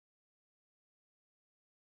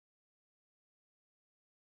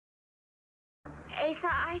Asa,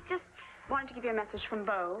 I just wanted to give you a message from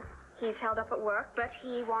Beau. He's held up at work, but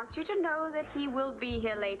he wants you to know that he will be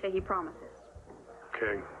here later, he promises.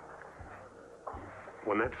 Okay.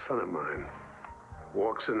 When that son of mine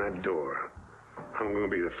walks in that door, I'm going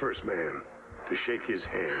to be the first man to shake his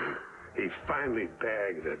hand. He finally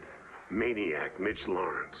bagged that maniac, Mitch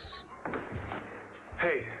Laurence.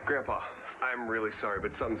 Hey, Grandpa, I'm really sorry,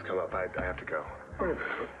 but something's come up. I have to go.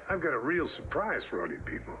 I've got a real surprise for all you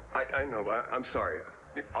people. I know, but I'm sorry.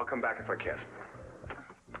 I'll come back if I can.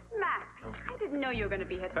 Max, I didn't know you were going to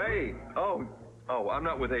be here. Hey, oh, I'm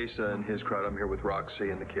not with Asa and his crowd. I'm here with Roxy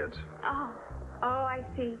and the kids. Oh, I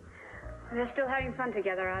see. They're still having fun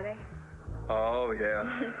together, are they? Oh,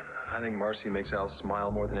 yeah. I think Marcie makes Al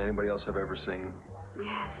smile more than anybody else I've ever seen.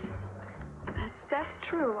 Yes, that's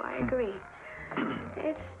true. I agree.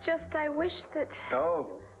 It's just I wish that...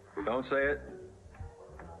 Oh, don't say it.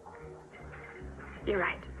 You're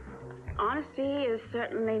right. Honesty is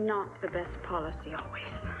certainly not the best policy always.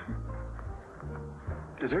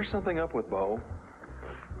 Is there something up with Beau?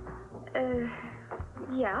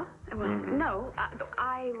 Yeah. Well, no.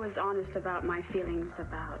 I was honest about my feelings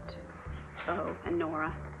about Beau and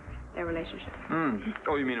Nora, their relationship.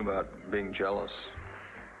 Oh, you mean about being jealous?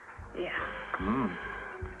 Yeah.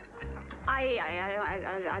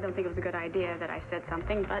 I don't think it was a good idea that I said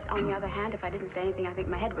something, but on the other hand, if I didn't say anything, I think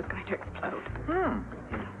my head was going to explode.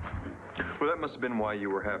 Well, that must have been why you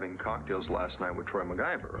were having cocktails last night with Troy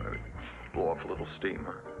MacIver. Blow off a little steam,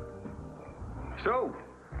 huh? So,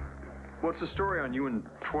 what's the story on you and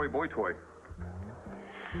Troy Boy Toy?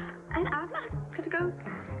 And I'm not going to go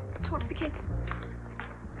talk to the kids.